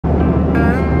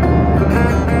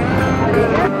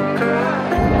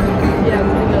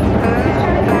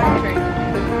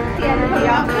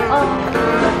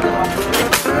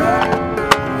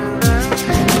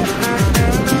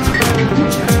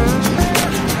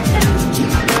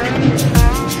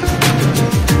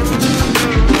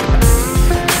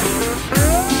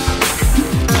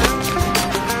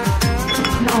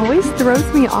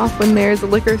throws me off when there's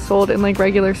liquor sold in like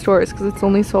regular stores because it's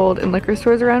only sold in liquor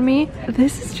stores around me.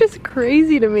 This is just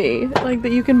crazy to me, like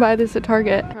that you can buy this at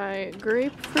Target. Try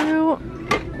grapefruit.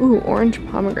 Ooh, orange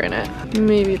pomegranate.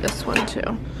 Maybe this one too.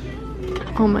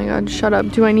 Oh my god, shut up.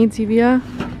 Do I need stevia?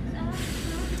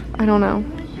 I don't know.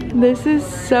 This is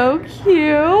so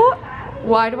cute.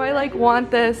 Why do I like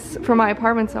want this for my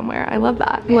apartment somewhere? I love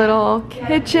that. Little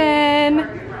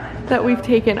kitchen that we've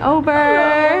taken over.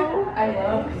 Hello. I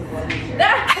love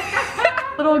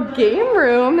little game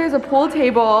room. There's a pool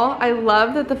table. I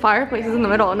love that the fireplace is in the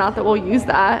middle. Not that we'll use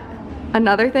that.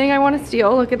 Another thing I want to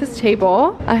steal. Look at this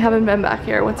table. I haven't been back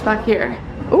here. What's back here?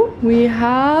 Oh, we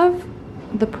have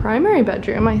the primary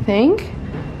bedroom, I think.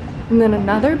 And then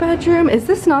another bedroom. Is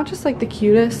this not just like the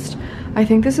cutest? I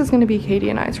think this is going to be Katie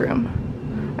and I's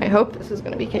room. I hope this is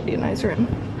gonna be Katie and I's room.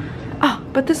 Oh,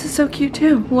 but this is so cute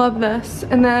too. Love this.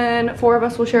 And then 4 of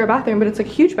us will share a bathroom, but it's like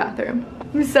a huge bathroom.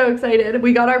 I'm so excited.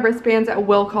 We got our wristbands at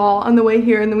Will Call on the way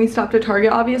here, and then we stopped at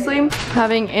Target, obviously.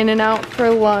 Having In-N-Out for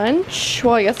lunch.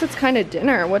 Well, I guess it's kind of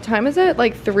dinner. What time is it?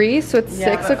 Like 3, so it's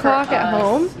 6 o'clock at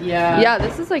home? Yeah. Yeah,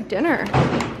 this is like dinner.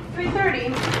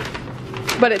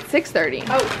 3:30. But it's 6:30.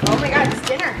 Oh my god, it's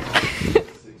dinner.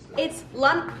 It's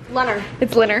lunner.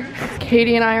 It's dinner.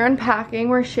 Katie and I are unpacking.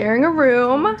 We're sharing a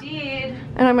room. Indeed.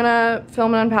 And I'm gonna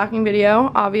film an unpacking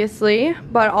video, obviously.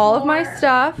 But all of my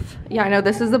stuff, yeah, I know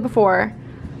this is the before.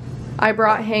 I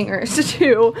brought hangers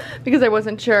too because I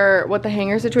wasn't sure what the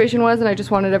hanger situation was and I just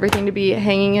wanted everything to be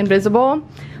hanging invisible.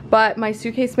 But my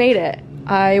suitcase made it.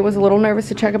 I was a little nervous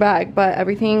to check a bag, but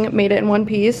everything made it in one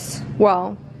piece.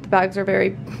 Well, the bags are very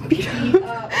beat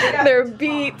up. They're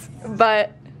beat,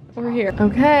 but we're here.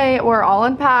 Okay, we're all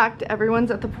unpacked. Everyone's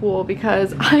at the pool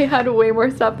because I had way more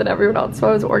stuff than everyone else, so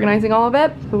I was organizing all of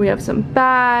it. But we have some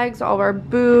bags, all of our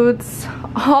boots,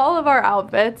 all of our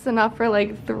outfits, enough for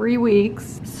like 3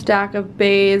 weeks. Stack of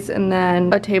bays, and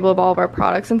then a table of all of our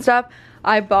products and stuff.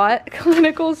 I bought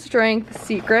Clinical Strength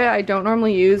Secret. I don't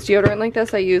normally use deodorant like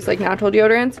this. I use like natural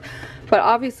deodorants. But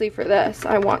obviously for this,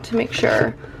 I want to make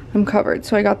sure I'm covered,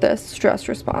 so I got this Stress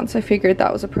Response. I figured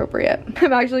that was appropriate.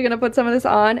 I'm actually gonna put some of this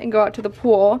on and go out to the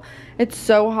pool. It's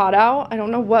so hot out. I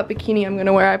don't know what bikini I'm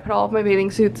gonna wear. I put all of my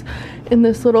bathing suits in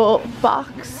this little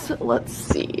box. Let's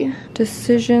see.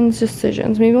 Decisions.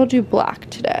 Maybe I'll do black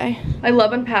today. I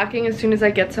love unpacking as soon as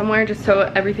I get somewhere, just so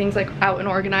everything's like out and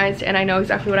organized and I know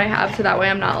exactly what I have, so that way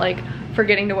I'm not like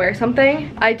forgetting to wear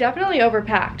something. I definitely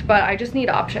overpacked, but I just need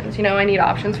options. You know, I need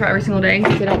options for every single day in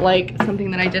case I don't like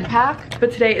something that I did pack.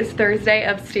 But today is Thursday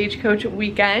of Stagecoach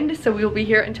weekend, so we will be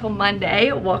here until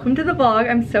Monday. Welcome to the vlog.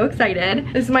 I'm so excited.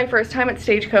 This is my first time at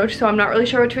Stagecoach, so I'm not really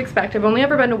sure what to expect. I've only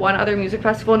ever been to one other music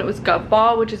festival, and it was Gov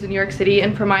Ball, which is in New York City,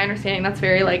 and from my understanding, that's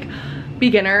very like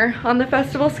beginner on the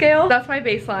festival scale. That's my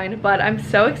baseline, but I'm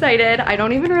so excited. I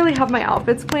don't even really have my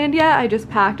outfits planned yet. I just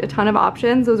packed a ton of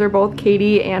options. Those are both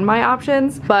Katie and my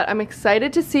options, but I'm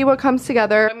excited to see what comes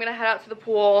together. I'm gonna head out to the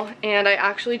pool, and I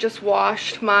actually just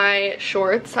washed my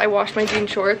shorts. I washed my jean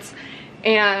shorts,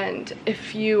 and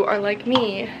if you are like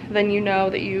me, then you know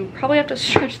that you probably have to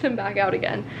stretch them back out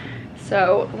again.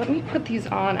 So let me put these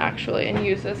on actually and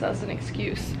use this as an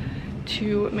excuse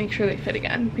to make sure they fit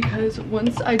again, because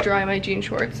once I dry my jean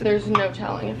shorts, there's no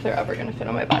telling if they're ever gonna fit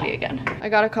on my body again. I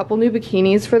got a couple new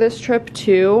bikinis for this trip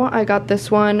too. I got this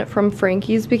one from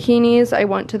Frankie's Bikinis. I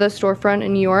went to the storefront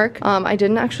in New York. I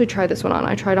didn't actually try this one on.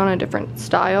 I tried on a different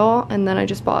style, and then I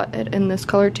just bought it in this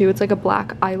color too. It's like a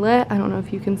black eyelet. I don't know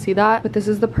if you can see that, but this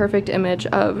is the perfect image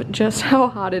of just how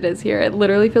hot it is here. It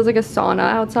literally feels like a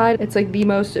sauna outside. It's like the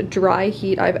most dry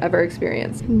heat I've ever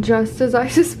experienced. Just as I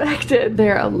suspected,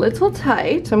 they're a little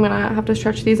tight, so I'm gonna have to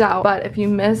stretch these out. But if you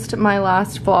missed my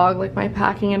last vlog, like my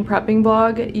packing and prepping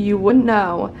vlog, you wouldn't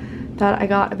know that I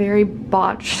got a very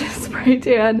botched spray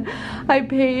tan. I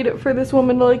paid for this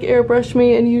woman to like airbrush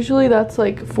me, and usually that's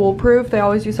like foolproof. They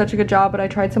always do such a good job, but I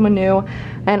tried someone new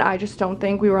and I just don't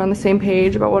think we were on the same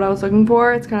page about what I was looking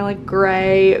for. It's kind of like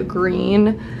gray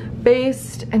green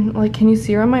based, and like, can you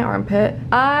see around my armpit?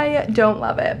 I don't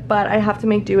love it, but I have to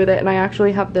make do with it, and I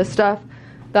actually have this stuff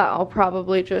that I'll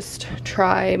probably just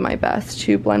try my best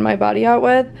to blend my body out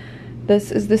with.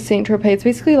 This is the Saint Tropez. It's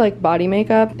basically like body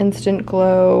makeup, instant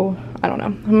glow. I don't know.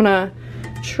 I'm gonna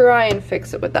try and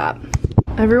fix it with that.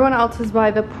 Everyone else is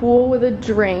by the pool with a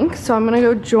drink, so I'm gonna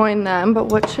go join them. But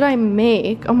what should I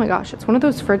make? Oh my gosh, it's one of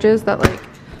those fridges that like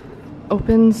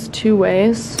opens 2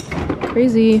 ways.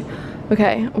 Crazy.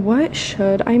 Okay, what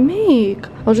should I make?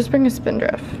 I'll just bring a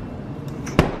Spindrift.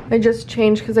 I just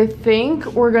changed because I think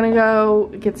we're gonna go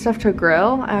get stuff to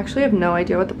grill. I actually have no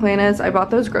idea what the plan is. I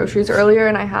bought those groceries earlier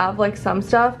and I have like some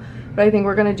stuff, but I think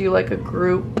we're gonna do like a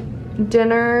group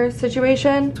dinner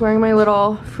situation. Wearing my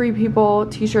little Free People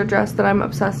t-shirt dress that I'm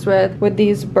obsessed with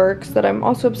these Birks that I'm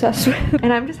also obsessed with.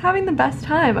 And I'm just having the best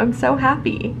time. I'm so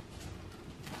happy.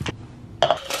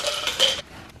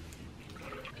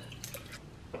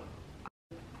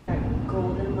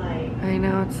 Golden light. I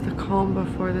know, it's the calm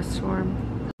before the storm.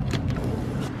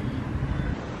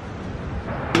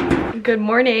 Good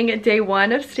morning, day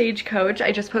 1 of Stagecoach.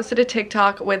 I just posted a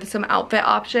TikTok with some outfit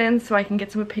options so I can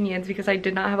get some opinions because I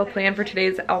did not have a plan for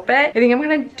today's outfit. I think I'm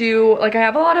gonna do, like, I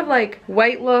have a lot of like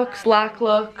white looks, black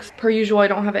looks. Per usual, I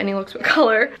don't have any looks with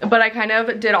color, but I kind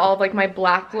of did all of like my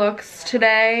black looks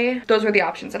today. Those were the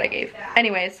options that I gave.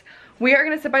 Anyways, we are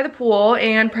gonna sit by the pool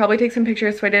and probably take some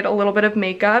pictures. So I did a little bit of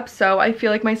makeup, so I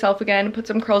feel like myself again, put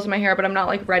some curls in my hair, but I'm not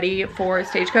like ready for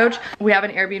Stagecoach. We have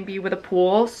an Airbnb with a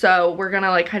pool, so we're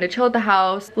gonna like kind of chill at the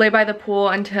house, lay by the pool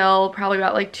until probably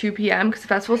about like 2 p.m. because the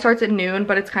festival starts at noon,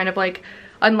 but it's kind of like,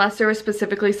 unless there was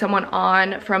specifically someone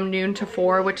on from noon to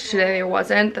 4, which today there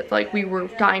wasn't, that like we were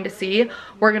dying to see,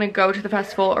 we're gonna go to the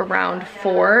festival around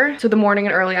 4. So the morning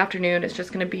and early afternoon is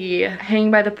just gonna be hanging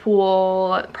by the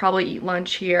pool, probably eat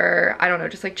lunch here. I don't know,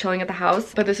 just like chilling at the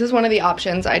house. But this is one of the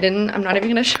options. I'm not even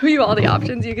gonna show you all the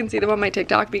options. You can see them on my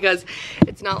TikTok because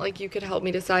it's not like you could help me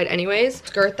decide anyways.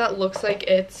 Skirt that looks like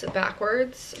it's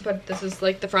backwards, but this is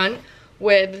like the front,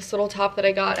 with this little top that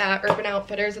I got at Urban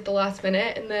Outfitters at the last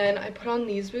minute, and then I put on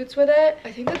these boots with it.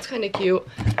 I think that's kind of cute.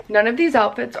 None of these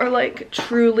outfits are like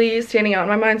truly standing out in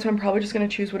my mind, so I'm probably just gonna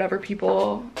choose whatever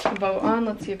people vote on.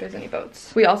 Let's see if there's any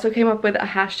votes. We also came up with a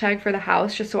hashtag for the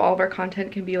house just so all of our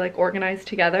content can be like organized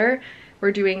together.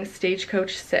 We're doing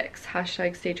Stagecoach 6,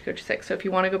 hashtag Stagecoach 6. So if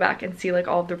you want to go back and see like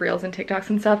all of the reels and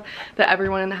TikToks and stuff that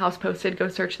everyone in the house posted, go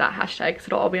search that hashtag because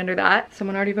it'll all be under that.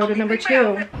 Someone already voted number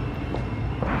 2.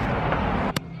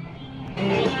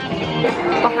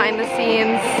 Behind the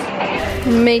scenes,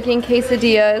 making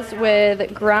quesadillas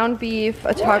with ground beef,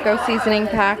 a taco seasoning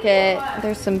packet.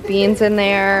 There's some beans in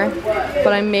there, but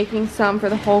I'm making some for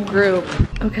the whole group.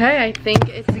 Okay, I think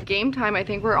it's game time. I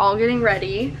think we're all getting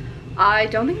ready. I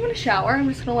don't think I'm gonna shower. I'm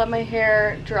just gonna let my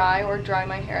hair dry, or dry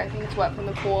my hair. I think it's wet from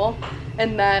the pool.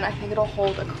 And then I think it'll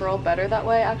hold a curl better that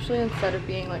way actually, instead of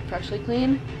being like freshly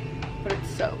clean. But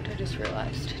it's soaked, I just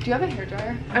realized. Do you have a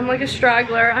hairdryer? I'm like a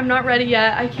straggler. I'm not ready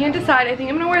yet. I can't decide. I think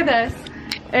I'm gonna wear this.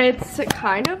 It's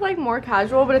kind of like more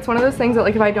casual, but it's one of those things that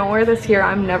like if I don't wear this here,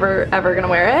 I'm never ever gonna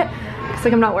wear it. It's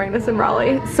like I'm not wearing this in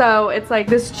Raleigh. So it's like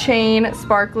this chain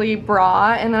sparkly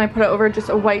bra, and then I put it over just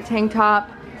a white tank top.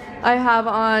 I have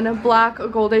on black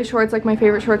Gold Day shorts, like my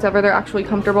favorite shorts ever. They're actually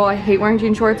comfortable. I hate wearing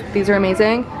jean shorts, but these are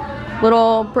amazing.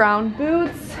 Little brown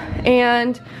boots,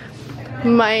 and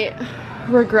my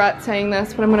regret saying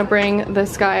this, but I'm gonna bring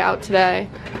this guy out today.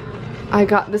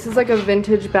 This is like a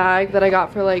vintage bag that I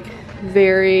got for like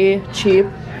very cheap,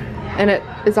 and it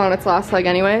is on its last leg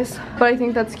anyways, but I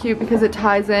think that's cute because it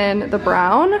ties in the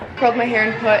brown. Curled my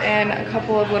hair and put in a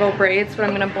couple of little braids, but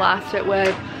I'm gonna blast it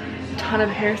with a ton of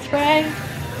hairspray.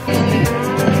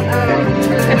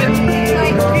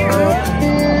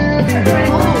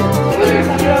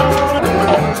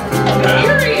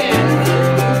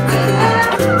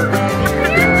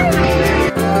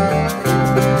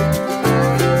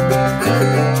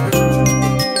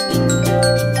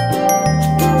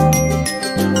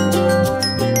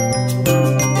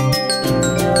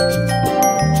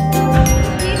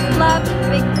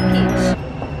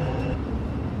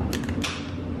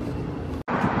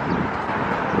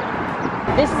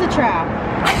 This is a trap.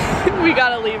 We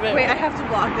gotta leave it. Wait, I have to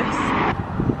block this.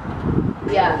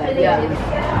 Yeah.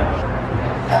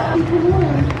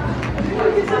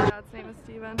 Dad's name is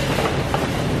Steven.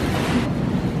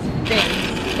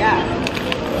 Thanks.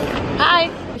 Yeah. Hi.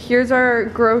 Here's our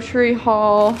grocery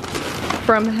haul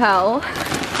from hell.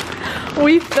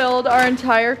 We filled our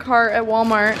entire cart at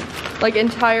Walmart. Like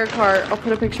entire cart. I'll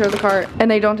put a picture of the cart.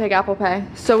 And they don't take Apple Pay.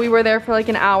 So we were there for like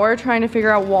an hour trying to figure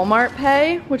out Walmart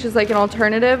Pay, which is like an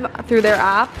alternative through their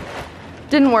app.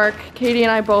 Didn't work. Katie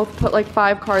and I both put like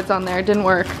 5 cards on there. Didn't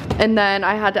work. And then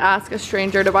I had to ask a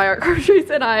stranger to buy our groceries,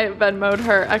 and I Venmo'd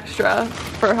her extra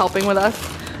for helping with us.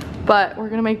 But we're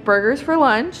gonna make burgers for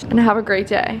lunch and have a great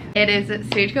day. It is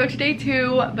Stagecoach day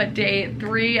 2, but day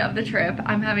 3 of the trip.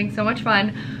 I'm having so much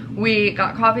fun. We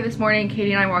got coffee this morning.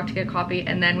 Katie and I walked to get coffee,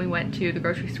 and then we went to the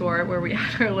grocery store where we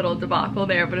had our little debacle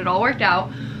there, but it all worked out.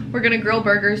 We're gonna grill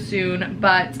burgers soon,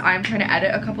 but I'm trying to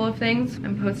edit a couple of things.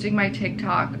 I'm posting my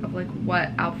TikTok of like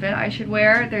what outfit I should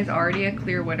wear. There's already a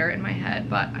clear winner in my head,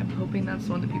 but I'm hoping that's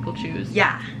the one that people choose.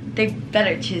 Yeah, they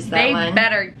better choose that one. They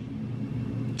better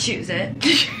choose it. Do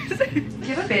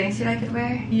you have a bathing suit I could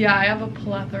wear? Yeah, I have a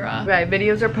plethora. Right,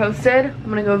 videos are posted. I'm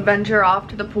gonna go venture off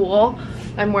to the pool.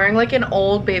 I'm wearing like an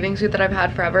old bathing suit that I've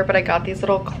had forever, but I got these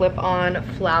little clip-on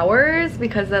flowers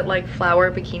because that like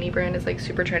flower bikini brand is like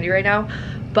super trendy right now.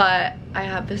 But I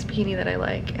have this bikini that I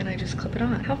like and I just clip it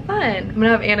on. How fun. I'm gonna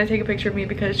have Anna take a picture of me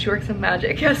because she worked some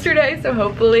magic yesterday, so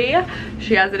hopefully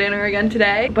she has it in her again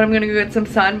today. But I'm gonna go get some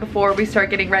sun before we start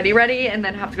getting ready and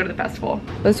then have to go to the festival.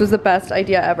 This was the best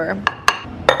idea ever.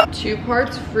 2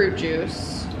 parts fruit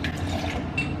juice,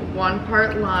 1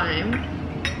 part lime,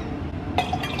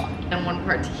 and 1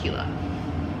 part tequila.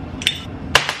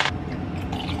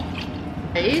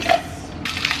 Ice.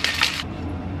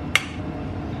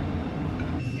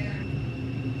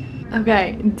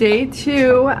 Okay, day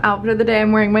 2, outfit of the day.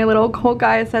 I'm wearing my little Colt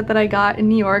Gaia set that I got in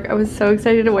New York. I was so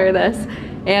excited to wear this.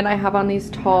 And I have on these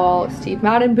tall Steve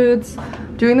Madden boots.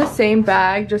 Doing the same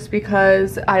bag just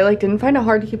because I like didn't find it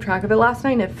hard to keep track of it last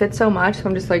night and it fits so much, so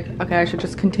I'm just like, okay, I should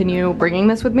just continue bringing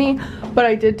this with me. But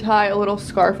I did tie a little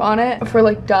scarf on it for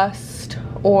like dust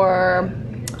or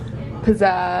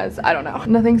pizzazz, I don't know.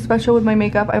 Nothing special with my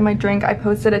makeup. I have my drink. I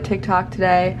posted a TikTok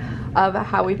today of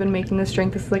how we've been making this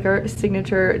drink. This is like our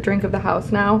signature drink of the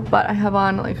house now. But I have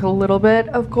on like a little bit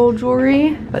of gold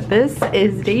jewelry. But this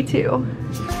is day 2.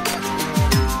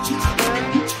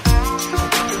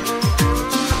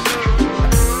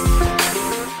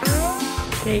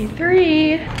 Day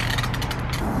 3.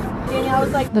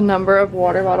 The number of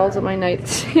water bottles at my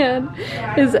nightstand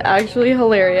is actually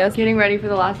hilarious. Getting ready for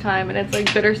the last time and it's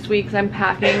like bittersweet because I'm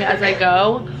packing as I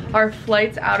go. Our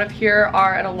flights out of here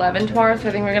are at 11 tomorrow, so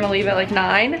I think we're gonna leave at like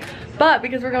 9. But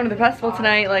because we're going to the festival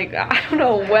tonight, like I don't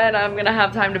know when I'm gonna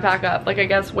have time to pack up. Like I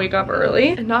guess wake up early.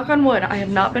 And knock on wood, I have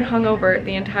not been hungover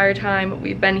the entire time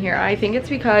we've been here. I think it's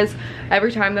because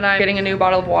every time that I'm getting a new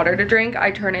bottle of water to drink,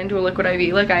 I turn it into a liquid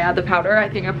IV. Like I add the powder. I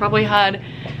think I probably had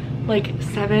like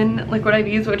 7 liquid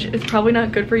IVs, which is probably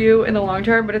not good for you in the long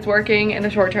term, but it's working in the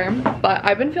short term. But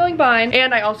I've been feeling fine,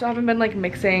 and I also haven't been like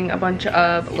mixing a bunch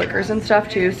of liquors and stuff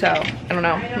too, so I don't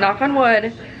know. Knock on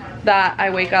wood that I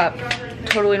wake up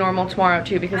totally normal tomorrow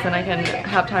too, because then I can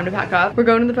have time to pack up. We're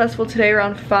going to the festival today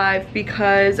around 5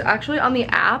 because actually on the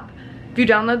app, if you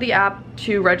download the app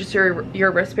to register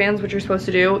your wristbands, which you're supposed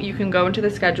to do, you can go into the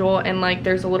schedule and like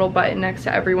there's a little button next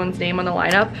to everyone's name on the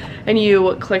lineup and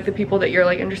you click the people that you're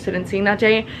like interested in seeing that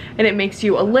day and it makes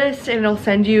you a list and it'll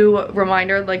send you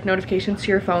reminder like notifications to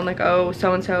your phone like, oh,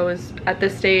 so-and-so is at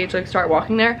this stage, like start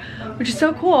walking there, which is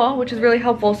so cool, which is really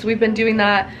helpful. So we've been doing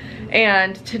that.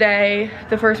 And today,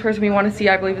 the first person we want to see,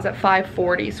 I believe, is at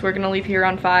 5:40. So we're going to leave here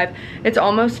around 5. It's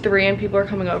almost 3 and people are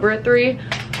coming over at 3.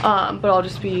 But I'll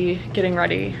just be getting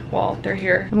ready while they're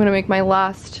here. I'm going to make my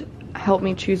last help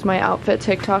me choose my outfit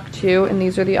TikTok too. And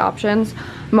these are the options.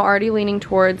 I'm already leaning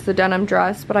towards the denim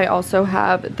dress, but I also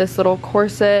have this little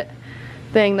corset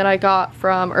thing that I got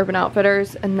from Urban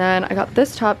Outfitters. And then I got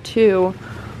this top too,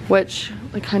 which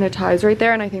like kind of ties right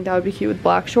there. And I think that would be cute with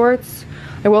black shorts.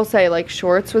 I will say like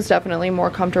shorts was definitely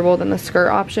more comfortable than the skirt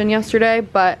option yesterday,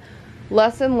 but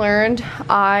lesson learned,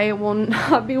 I will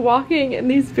not be walking in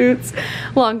these boots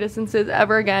long distances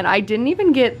ever again. I didn't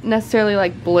even get necessarily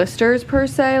like blisters per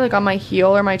se, like on my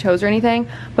heel or my toes or anything,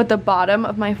 but the bottom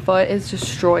of my foot is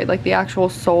destroyed, like the actual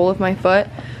sole of my foot.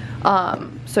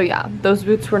 So yeah, those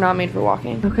boots were not made for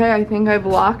walking. Okay, I think I've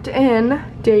locked in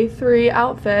day 3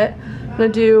 outfit. I'm gonna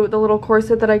do the little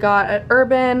corset that I got at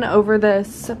Urban over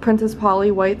this Princess Polly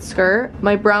white skirt.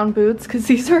 My brown boots, because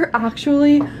these are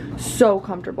actually so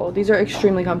comfortable. These are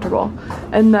extremely comfortable.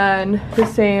 And then the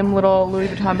same little Louis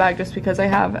Vuitton bag just because I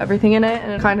have everything in it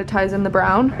and it kind of ties in the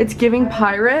brown. It's giving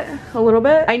pirate a little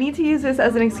bit. I need to use this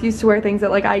as an excuse to wear things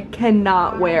that like I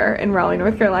cannot wear in Raleigh,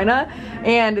 North Carolina.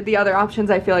 And the other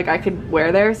options I feel like I could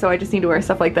wear there, so I just need to wear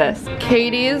stuff like this.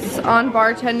 Katie's on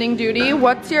bartending duty.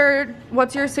 What's your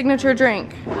signature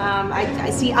drink?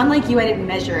 I see, unlike you, I didn't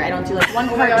measure. I don't do like 1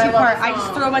 part, 2 part. I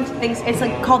just throw a bunch of things. It's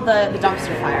like called the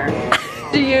dumpster fire.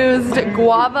 She used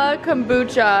guava,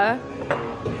 kombucha,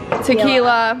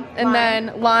 tequila, and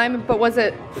then lime, but was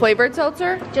it flavored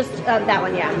seltzer? Just that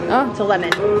one, yeah. Oh. It's a lemon.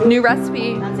 New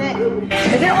recipe. That's it.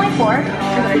 Is it only 4?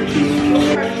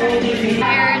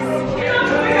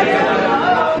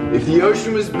 If the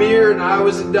ocean was beer and I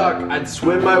was a duck, I'd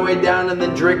swim my way down and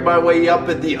then drink my way up.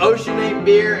 But the ocean ain't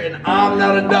beer and I'm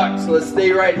not a duck, so let's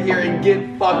stay right here and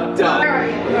get fucked up.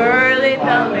 Early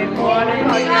Sunday morning,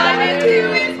 all you gotta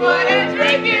do is put a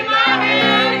drink in my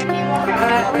hand.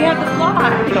 We have to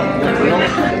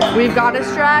fly. We've got a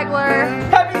straggler.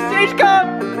 Happy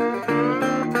Stagecoach!